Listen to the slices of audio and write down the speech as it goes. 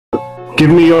Give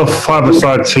me your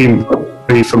five-a-side team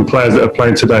from players that are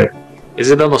playing today. Is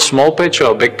it on a small pitch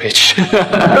or a big pitch?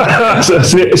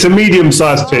 It's a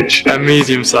medium-sized pitch. A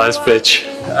medium-sized pitch.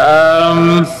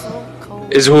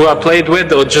 Is who I played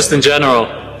with or just in general?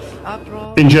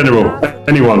 In general,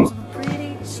 anyone.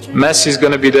 Messi's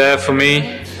going to be there for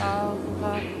me.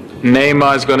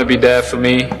 Neymar is going to be there for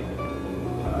me.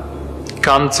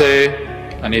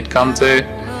 Kante, I need Kante.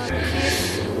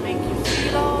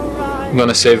 I'm going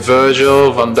to say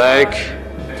Virgil, Van Dijk.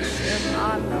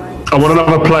 I want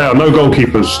another player, no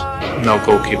goalkeepers. No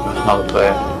goalkeeper, another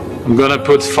player. I'm going to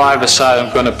put five aside,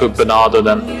 I'm going to put Bernardo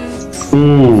then.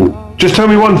 Ooh. Just tell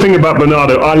me one thing about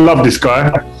Bernardo. I love this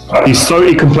guy.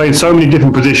 He can play in so many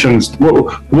different positions.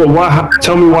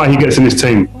 Tell me why he gets in his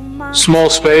team. Small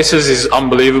spaces is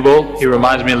unbelievable. He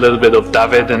reminds me a little bit of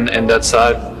David in that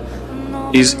side.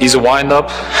 He's a wind-up.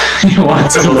 He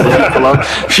winds people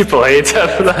up. People hate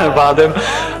that about him.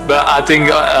 But I think,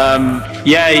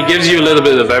 yeah, he gives you a little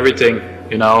bit of everything.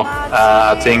 You know,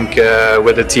 I think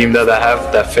with the team that I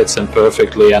have, that fits in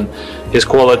perfectly. And his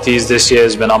qualities this year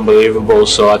has been unbelievable.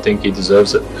 So I think he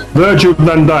deserves it. Virgil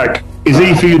van Dijk, is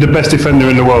he for you the best defender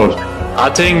in the world? I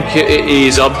think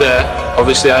he's up there.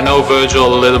 Obviously, I know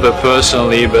Virgil a little bit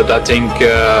personally, but I think.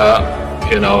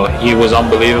 You know, he was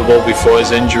unbelievable before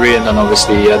his injury, and then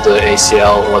obviously he had the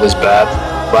ACL, what is bad.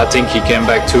 But I think he came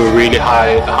back to a really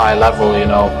high level, you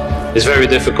know. It's very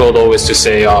difficult always to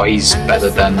say, oh, he's better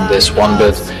than this one,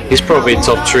 but he's probably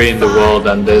top 3 in the world,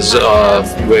 and there's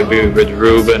maybe with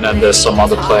Ruben and there's some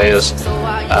other players.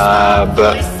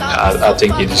 But I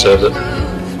think he deserves it.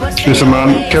 Listen,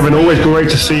 man, Kevin, always great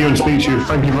to see you and speak to you.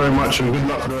 Thank you very much, and good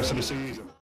luck for the rest of the season.